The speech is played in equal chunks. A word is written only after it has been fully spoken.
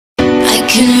I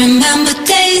can remember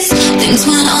days, things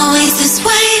weren't always this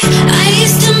way. I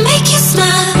used to make you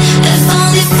smile, if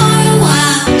only for a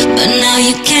while. But now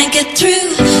you can't get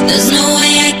through, there's no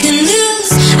way I can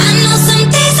lose. I know some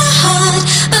days are hard,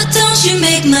 but don't you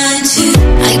make mine too.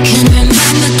 I can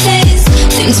remember days,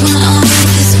 things weren't always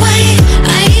this way.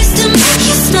 I used to make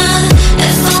you smile,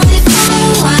 if only for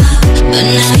a while. But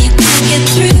now you can't get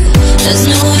through, there's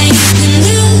no way you can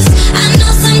lose. I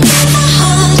know some days are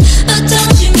hard, but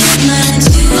don't you make mine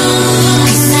too.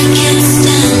 'Cause I can't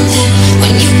stand it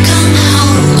when you come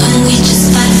home and we just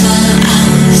fight for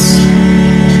hours.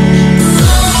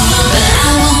 But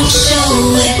I won't show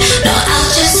it, no, I'll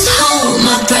just hold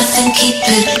my breath and keep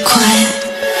it quiet.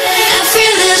 Every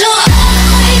little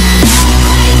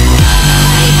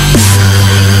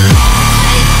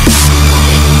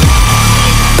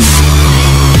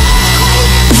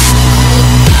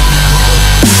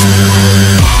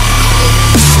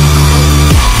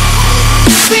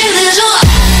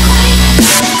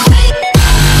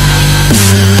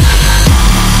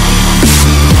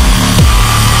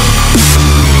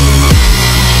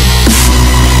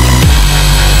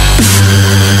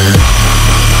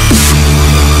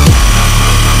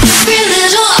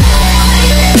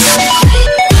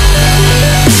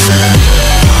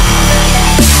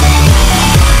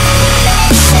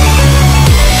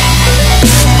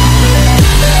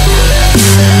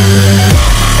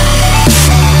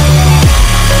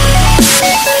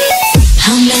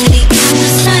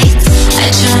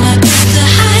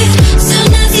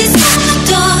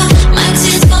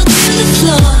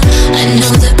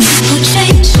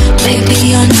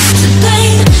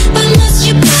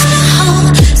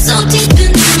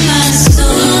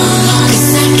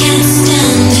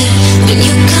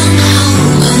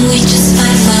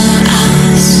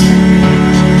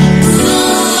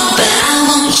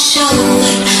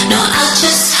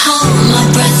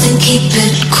keep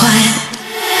it quiet.